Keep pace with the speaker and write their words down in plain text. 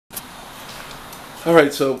All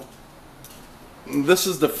right, so this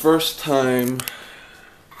is the first time,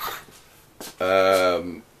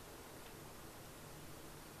 um,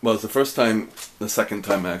 well, it's the first time, the second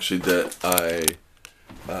time actually, that I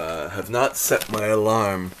have not set my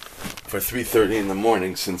alarm for 3:30 in the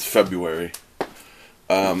morning since February.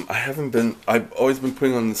 I've always been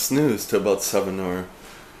putting on the snooze to about 7 or,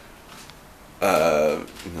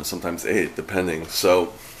 sometimes 8, depending.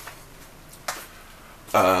 So,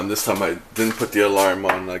 this time I didn't put the alarm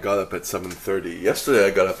on. I got up at 7:30. Yesterday I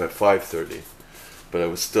got up at 5:30, but I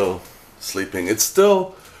was still sleeping. It's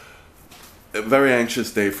still a very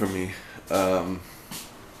anxious day for me.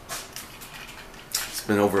 It's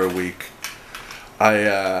been over a week.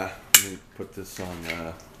 Let me put this on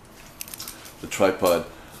the tripod.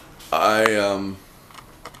 I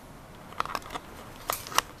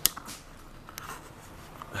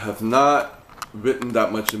have not written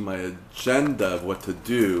that much in my agenda of what to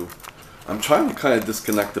do. I'm trying to kind of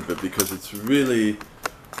disconnect a bit because it's really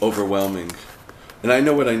overwhelming. And I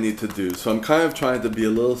know what I need to do. So I'm kind of trying to be a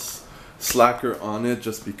little slacker on it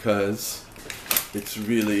just because it's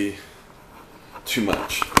really too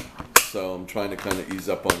much. So I'm trying to kind of ease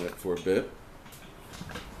up on it for a bit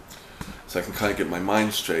so I can kind of get my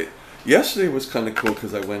mind straight. Yesterday was kind of cool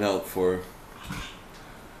because I went out for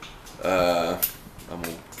I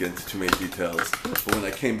won't get into too many details, but when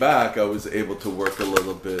I came back I was able to work a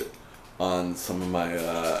little bit on some of my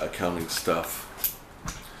accounting stuff,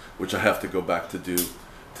 which I have to go back to do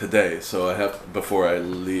today. So I have, before I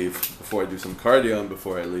do some cardio and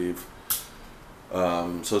before I leave.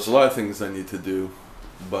 So it's a lot of things I need to do,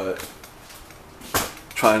 but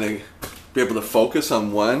trying to be able to focus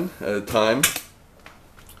on one at a time.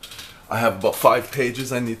 I have about 5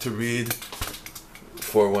 pages I need to read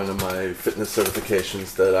for one of my fitness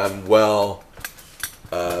certifications that I'm well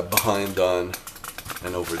behind on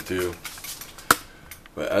and overdue.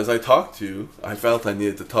 But as I talked to you, I felt I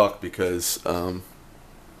needed to talk because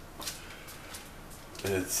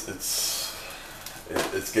it's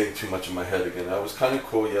getting too much in my head again. I was kind of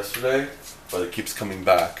cool yesterday, but it keeps coming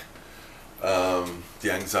back.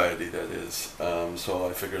 The anxiety, that is. So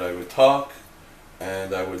I figured I would talk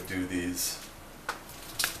and I would do these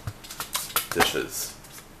dishes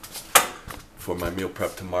for my meal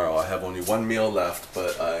prep tomorrow. I have only one meal left,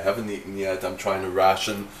 but I haven't eaten yet. I'm trying to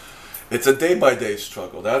ration. It's a day-by-day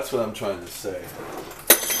struggle. That's what I'm trying to say.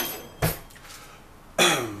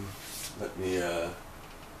 Let me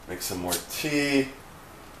make some more tea.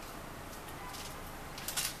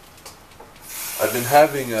 I've been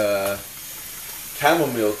having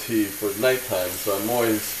chamomile tea for nighttime, so I'm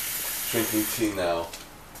always drinking tea now.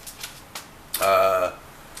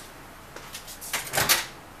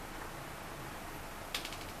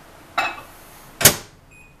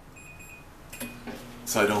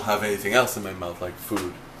 So I don't have anything else in my mouth like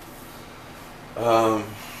food.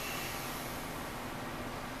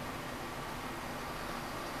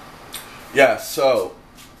 Yeah, so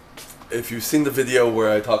if you've seen the video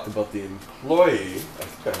where I talked about the employee, I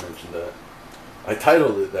think I mentioned that. I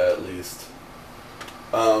titled it that at least.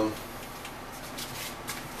 I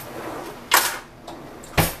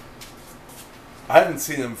haven't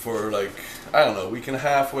seen him for like, I don't know, a week and a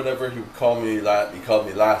half, whatever. He called me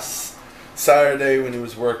last Saturday when he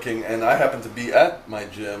was working, and I happened to be at my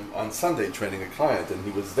gym on Sunday training a client, and he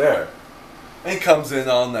was there. And he comes in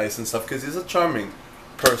all nice and stuff because he's a charming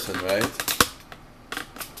person, right?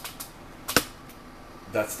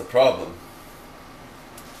 That's the problem.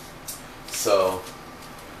 So,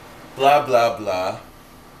 blah, blah, blah.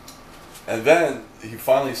 And then he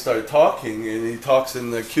finally started talking, and he talks in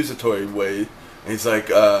the accusatory way. And he's like,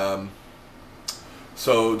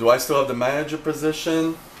 so do I still have the manager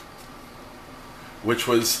position? Which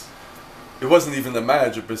was, it wasn't even the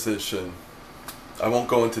manager position. I won't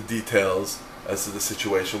go into details as to the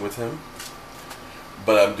situation with him,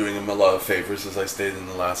 but I'm doing him a lot of favors, as I stated in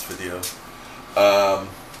the last video.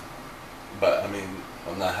 But I mean,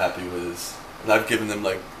 I'm not happy with his, and I've given him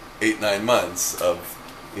like 8-9 months of,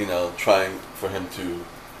 trying for him to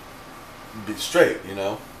be straight,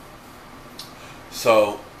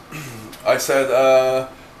 So I said,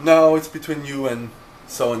 no, it's between you and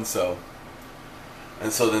so and so.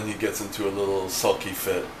 And so then he gets into a little sulky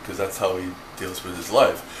fit because that's how he deals with his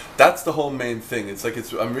life. That's the whole main thing. It's like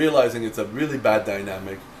I'm realizing it's a really bad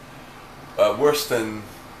dynamic, worse than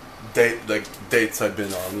dates I've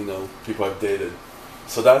been on. People I've dated.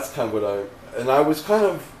 So that's kind of what I was kind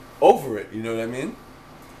of over it. You know what I mean?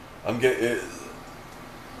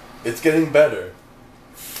 It's getting better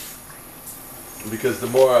because the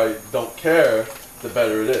more I don't care, the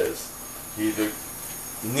better it is. He either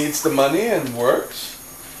needs the money and works,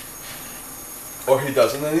 or he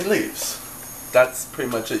doesn't, and he leaves. That's pretty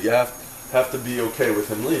much it. You have to be okay with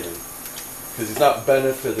him leaving, because he's not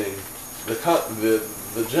benefiting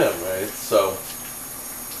the gym, right? So,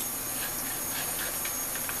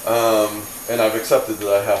 and I've accepted that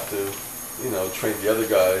I have to, you know, train the other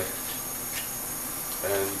guy,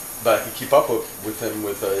 but I can keep up with him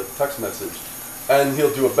with a text message, and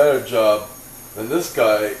he'll do a better job than this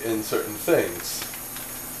guy in certain things,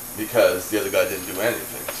 because the other guy didn't do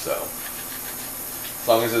anything. So, as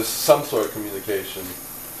long as there's some sort of communication,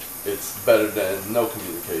 it's better than no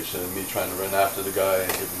communication and me trying to run after the guy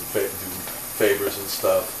and give him do favors and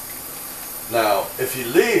stuff. Now, if he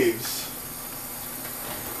leaves,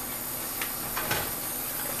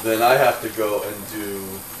 then I have to go and do,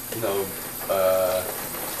 you know,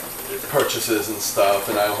 purchases and stuff,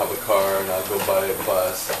 and I don't have a car, and I'll go buy a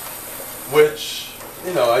bus, which,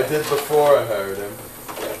 you know, I did before I hired him.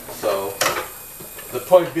 So, the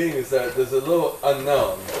point being is that there's a little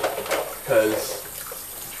unknown, because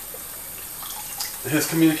his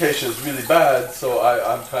communication is really bad, so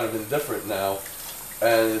I'm kind of indifferent now.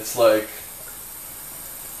 And it's like,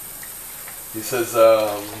 he says,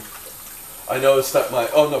 I noticed that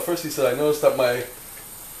first he said, I noticed that my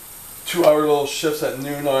 2-hour little shifts at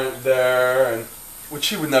noon aren't there, and which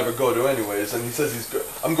he would never go to anyways. And he says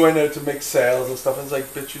I'm going there to make sales and stuff. And it's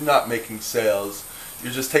like, bitch, you're not making sales.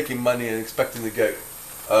 You're just taking money and expecting to get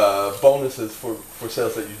bonuses for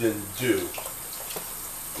sales that you didn't do.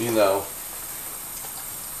 You know,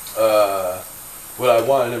 what I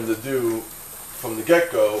wanted him to do from the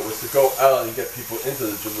get-go was to go out and get people into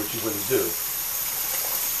the gym, which he wouldn't do.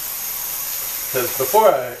 Because before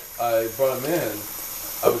I brought him in,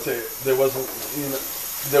 I would say there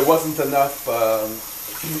wasn't enough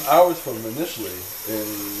hours for him initially in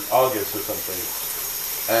August or something,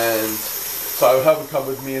 and so I would have him come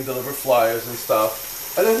with me and deliver flyers and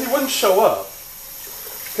stuff, and then he wouldn't show up,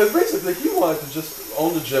 because basically he wanted to just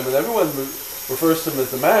own the gym, and everyone refers to him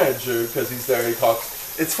as the manager because he's there, he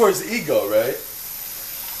talks. It's for his ego, right?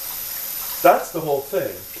 That's the whole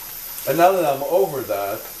thing. And now that I'm over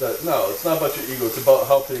that no, it's not about your ego, it's about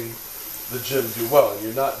helping the gym do well, and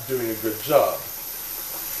you're not doing a good job.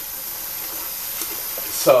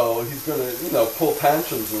 So he's gonna, you know, pull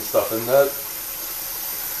tantrums and stuff, and that,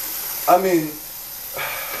 I mean,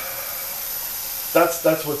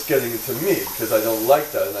 that's what's getting it to me, because I don't like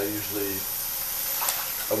that, and I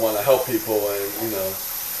want to help people, and, you know,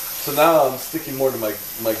 so now I'm sticking more to my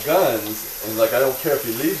guns, and like, I don't care if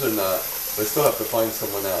he leaves or not, but I still have to find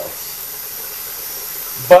someone else.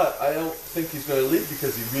 But I don't think he's going to leave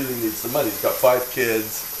because he really needs the money. He's got 5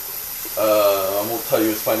 kids. I won't tell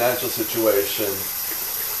you his financial situation.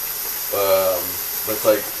 But it's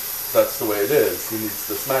like, that's the way it is. He needs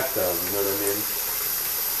the smackdown, you know what I mean?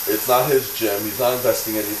 It's not his gym. He's not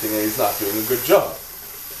investing anything, and he's not doing a good job.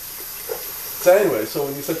 So anyway, so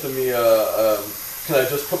when you said to me, can I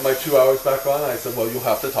just put my 2 hours back on? I said, well, you'll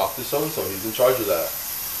have to talk to so-and-so. He's in charge of that.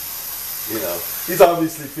 You know, he's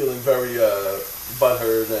obviously feeling very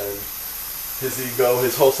butthurt, and his ego,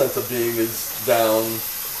 his whole sense of being is down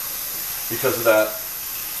because of that.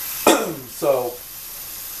 So,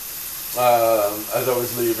 as I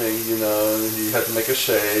was leaving, you know, he had to make a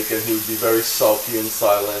shake, and he would be very sulky and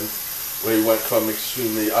silent, where he went from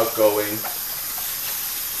extremely outgoing,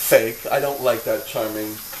 fake. I don't like that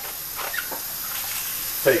charming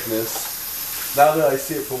fakeness. Now that I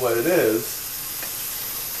see it for what it is,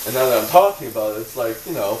 and now that I'm talking about it, it's like,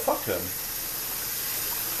 you know, fuck him.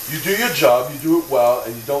 You do your job, you do it well,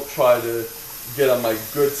 and you don't try to get on my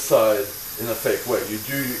good side in a fake way. You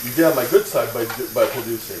get on my good side by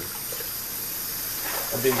producing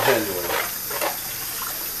and being genuine.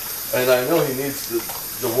 And I know he needs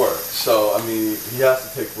the work, so I mean, he has to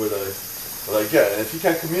take what I get. And if he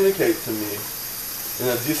can't communicate to me in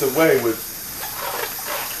a decent way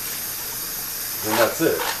then that's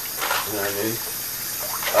it. You know what I mean?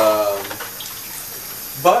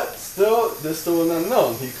 But still, there's still an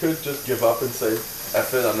unknown. He could just give up and say,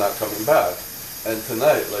 F it, I'm not coming back. And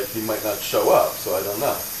tonight, like, he might not show up, so I don't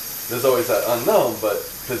know. There's always that unknown, but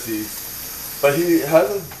he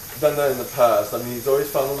hasn't done that in the past. I mean, he's always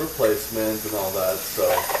found a replacement and all that, so.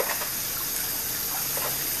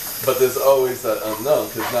 But there's always that unknown,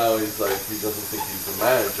 because now he's like, he doesn't think he's the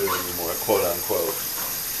manager anymore, quote unquote.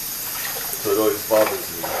 So it always bothers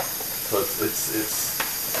me. So it's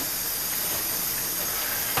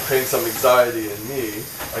creating some anxiety in me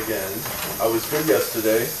again. I was good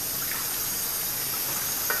yesterday.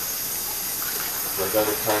 So I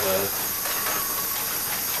gotta kind of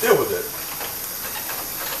deal with it.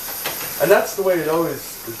 And that's the way it always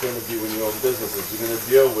is going to be when you own businesses. You're going to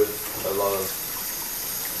deal with a lot of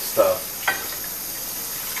stuff.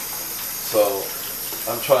 So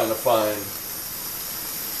I'm trying to find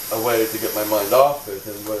a way to get my mind off it.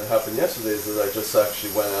 And what happened yesterday is that I just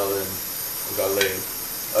actually went out and got laid.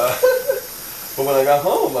 But when I got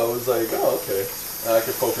home, I was like, oh, okay. And I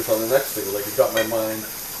could focus on the next thing. Like, it got my mind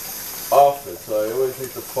off it. So I always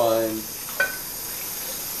need to find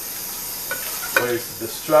ways to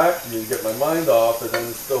distract me and get my mind off, and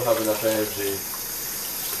then still have enough energy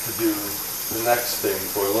to do the next thing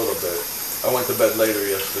for a little bit. I went to bed later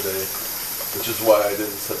yesterday, which is why I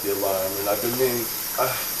didn't set the alarm. And I've been meaning,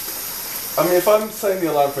 I mean, if I'm setting the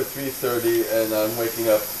alarm for 3:30 and I'm waking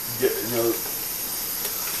up,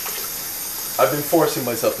 I've been forcing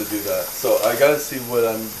myself to do that. So I gotta see what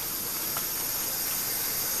I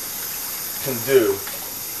can do.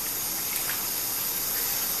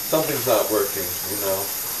 Something's not working,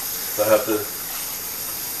 So I have to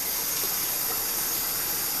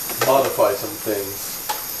modify some things,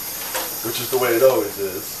 which is the way it always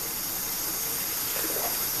is.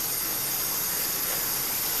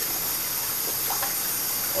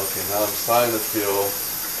 Okay, now I'm starting to feel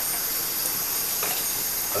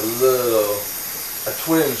a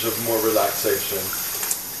twinge of more relaxation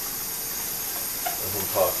as I'm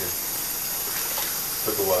talking.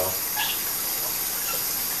 Took a while.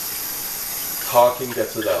 Talking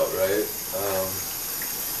gets it out, right?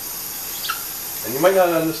 And you might not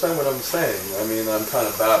understand what I'm saying. I mean, I'm kind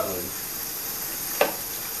of babbling.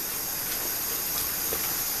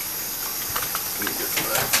 Let me get some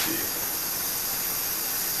of that tea.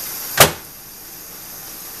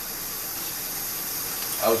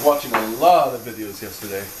 I was watching a lot of videos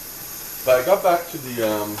yesterday, but I got back to the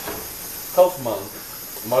health monk,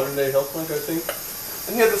 modern day health monk, I think,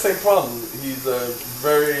 and he had the same problem. He's a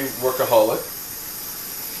very workaholic.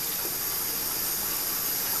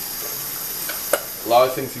 A lot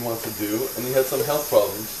of things he wants to do, and he had some health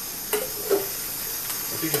problems.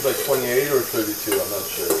 I think he's like 28 or 32, I'm not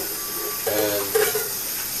sure. And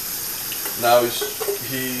now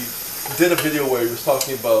he did a video where he was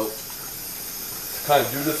talking about to kind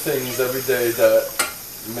of do the things every day that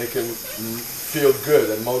make him feel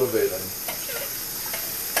good and motivate him,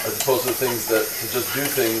 as opposed to things that to just do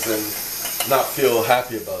things and not feel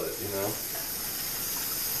happy about it,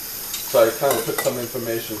 So I kind of took some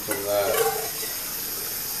information from that.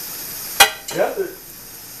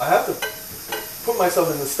 I have to put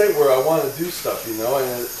myself in the state where I want to do stuff, and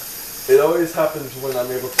it always happens when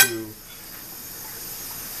I'm able to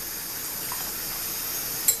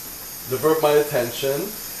divert my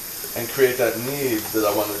attention and create that need that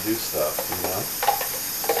I want to do stuff,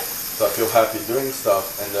 So I feel happy doing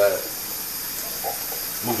stuff and that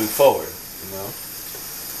moving forward,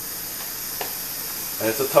 And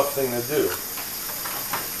it's a tough thing to do.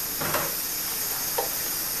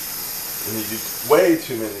 And you do way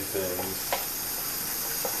too many things,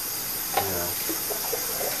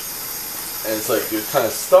 And it's like you're kind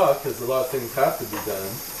of stuck because a lot of things have to be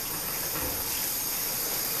done.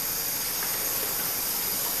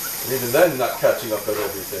 And even then, not catching up at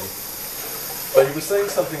everything. But he was saying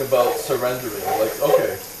something about surrendering. Like,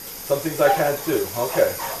 okay, some things I can't do.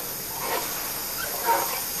 Okay.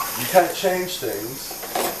 You can't change things,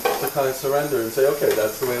 so kind of surrender and say, okay,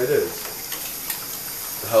 that's the way it is.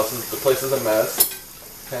 The place is a mess.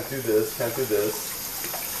 Can't do this, can't do this.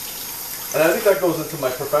 And I think that goes into my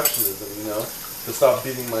perfectionism, to stop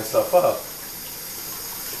beating myself up.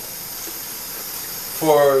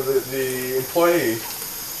 For the employee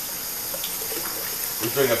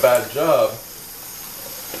who's doing a bad job,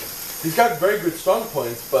 he's got very good strong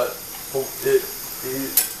points, but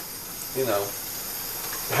you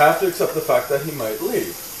have to accept the fact that he might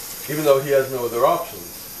leave, even though he has no other options.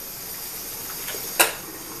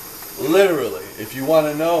 Literally, if you want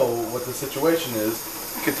to know what the situation is,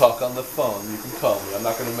 you can talk on the phone. You can call me. I'm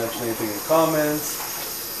not going to mention anything in comments.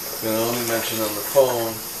 I'm going to only mention on the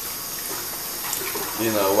phone,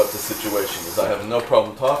 what the situation is. I have no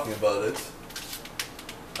problem talking about it.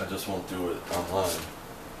 I just won't do it online.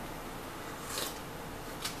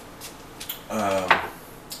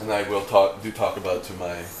 And I will talk about it to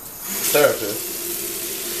my therapist,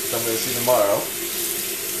 which I'm going to see tomorrow.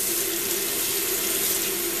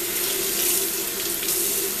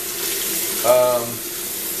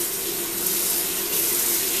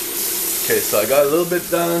 Okay, so I got a little bit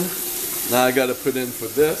done. Now I got to put in for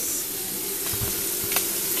this.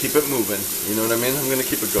 Keep it moving. You know what I mean? I'm going to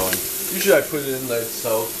keep it going. Usually I put it in like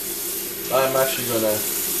so. I'm actually going to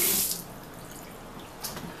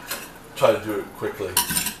try to do it quickly.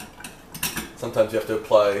 Sometimes you have to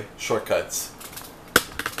apply shortcuts.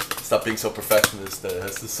 Stop being so perfectionist that it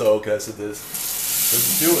has to soak, has to this.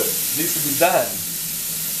 Just do it. It needs to be done.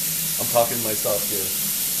 I'm talking to myself here.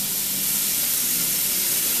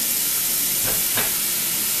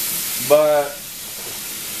 But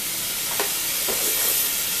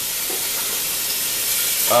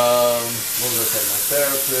what was I saying? My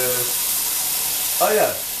therapist. Oh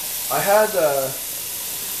yeah, I had.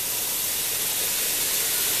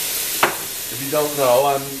 If you don't know,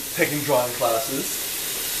 I'm taking drawing classes.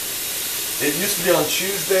 It used to be on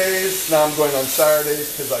Tuesdays. Now I'm going on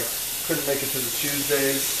Saturdays because I couldn't make it to the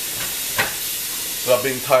Tuesdays without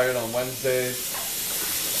being tired on Wednesdays.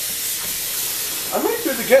 I might do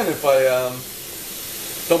it again if I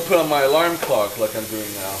don't put on my alarm clock like I'm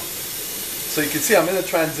doing now. So you can see I'm in a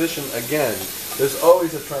transition again. There's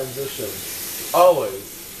always a transition. Always.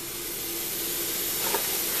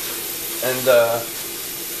 And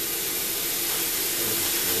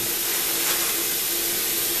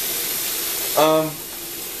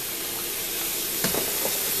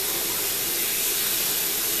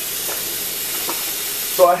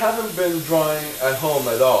so I haven't been drawing at home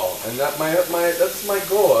at all, and that's my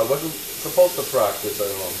goal. I wasn't supposed to practice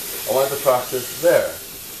at home. I wanted to practice there,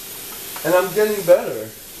 and I'm getting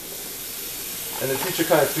better. And the teacher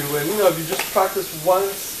kind of threw in, you know, if you just practice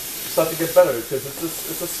once, you start to get better because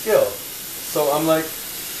it's a skill. So I'm like,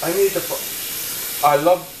 I need to. I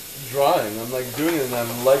love drawing. I'm like doing it and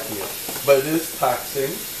I'm liking it, but it is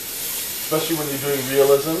taxing, especially when you're doing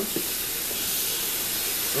realism.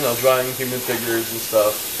 You know, drawing human figures and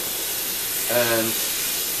stuff, and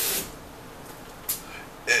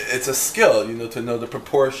it's a skill, you know, to know the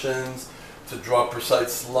proportions, to draw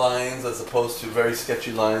precise lines as opposed to very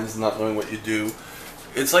sketchy lines, not knowing what you do.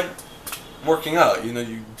 It's like working out, you know,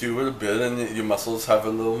 you do it a bit and your muscles have a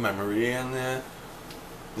little memory and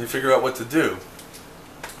they figure out what to do.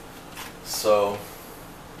 So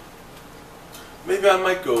maybe I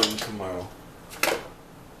might go in tomorrow.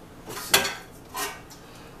 We'll see.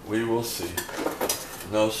 We will see.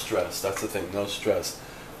 No stress. That's the thing. No stress.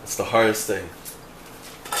 It's the hardest thing.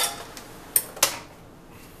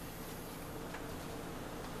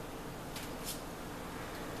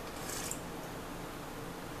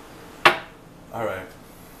 Alright.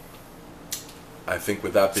 I think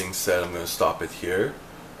with that being said, I'm going to stop it here.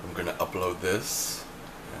 I'm going to upload this.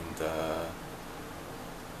 And